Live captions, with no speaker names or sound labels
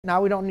Now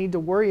we don't need to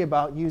worry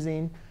about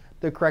using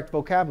the correct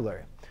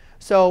vocabulary.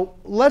 So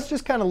let's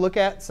just kind of look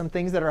at some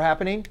things that are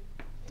happening.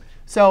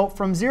 So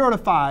from 0 to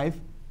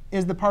 5,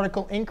 is the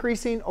particle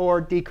increasing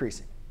or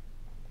decreasing?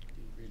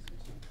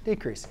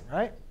 Decreasing,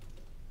 right?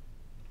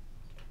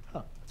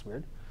 Huh, that's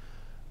weird.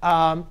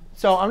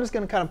 So I'm just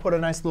going to kind of put a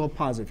nice little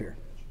positive here.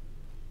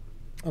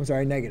 I'm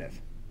sorry, negative.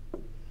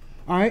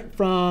 All right,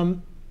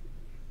 from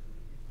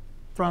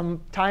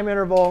time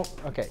interval,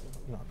 OK.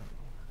 No.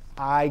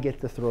 I get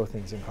to throw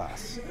things in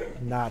class,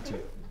 not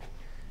you.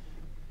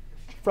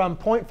 From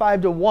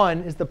 0.5 to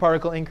 1, is the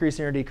particle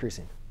increasing or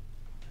decreasing?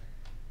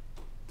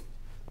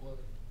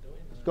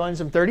 Going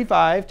from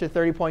 35 to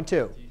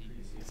 30.2.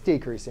 It's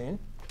decreasing.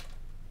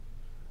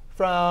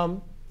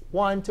 From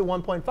 1 to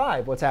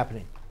 1.5, what's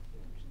happening?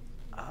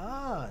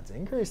 Ah, it's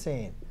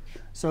increasing.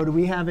 So do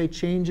we have a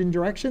change in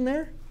direction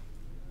there?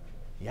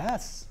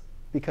 Yes,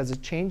 because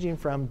it's changing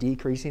from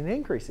decreasing to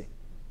increasing,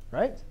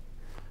 right?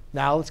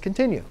 Now let's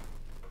continue.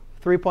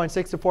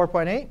 3.6 to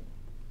 4.8,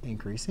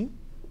 increasing.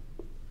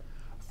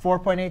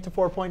 4.8 to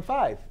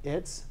 4.5,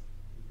 it's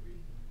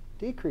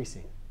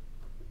decreasing.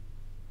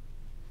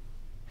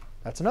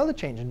 That's another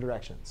change in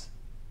directions.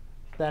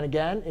 Then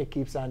again, it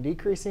keeps on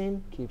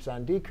decreasing, keeps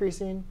on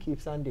decreasing,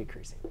 keeps on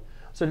decreasing.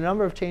 So the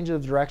number of changes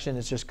of direction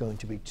is just going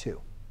to be 2.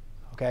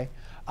 OK?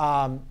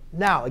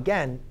 Now,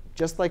 again,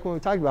 just like when we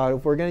talked about,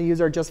 if we're going to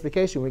use our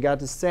justification, we got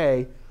to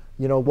say,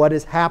 what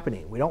is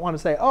happening. We don't want to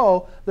say,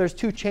 oh, there's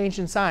 2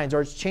 changing signs,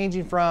 or it's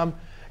changing from,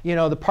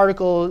 the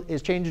particle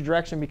is changing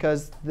direction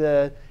because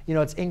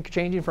it's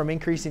changing from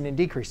increasing and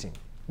decreasing.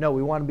 No,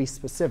 we want to be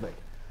specific.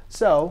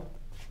 So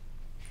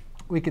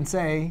we can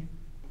say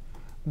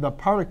the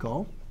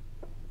particle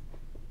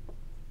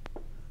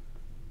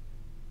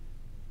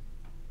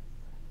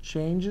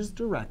changes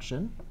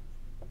direction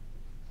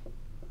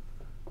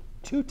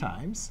 2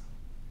 times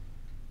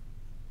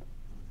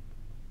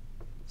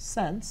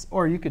since,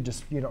 or you could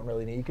just, you don't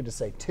really need, you could just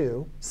say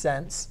 2,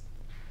 since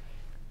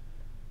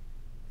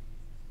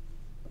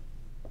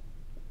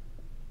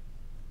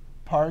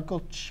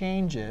particle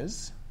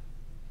changes,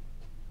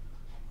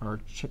 or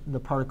the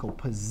particle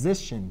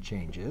position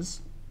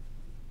changes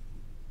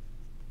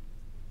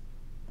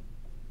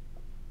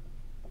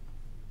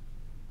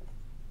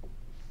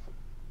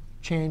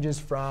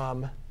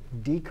from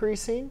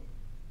decreasing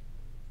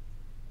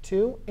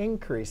to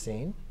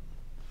increasing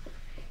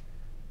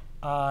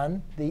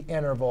on the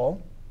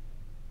interval.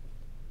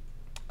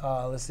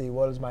 Let's see,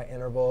 what is my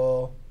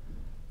interval?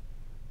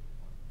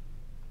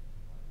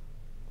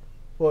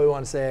 Well, we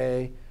want to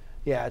say,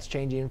 yeah, it's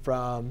changing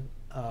from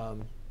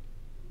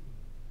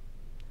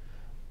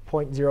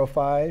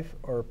 0.05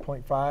 or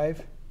 0.5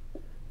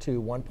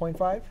 to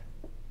 1.5,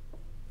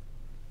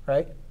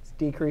 right? It's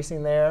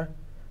decreasing there.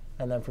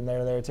 And then from there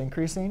to there, it's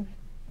increasing.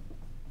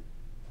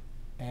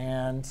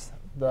 And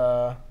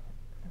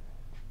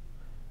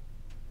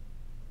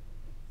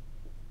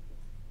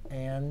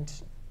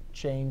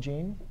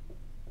changing,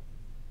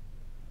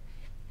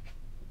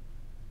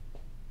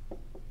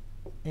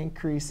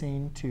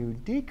 increasing to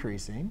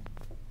decreasing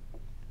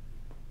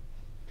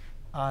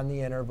on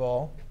the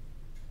interval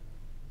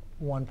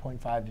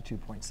 1.5 to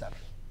 2.7.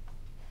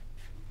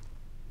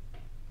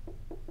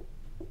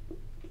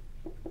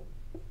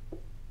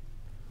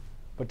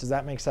 But does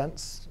that make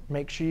sense?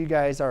 Make sure you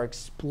guys are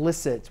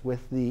explicit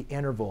with the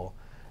interval,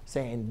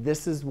 saying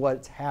this is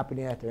what's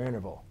happening at their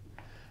interval.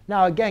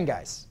 Now, again,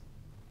 guys,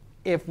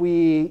 if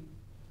we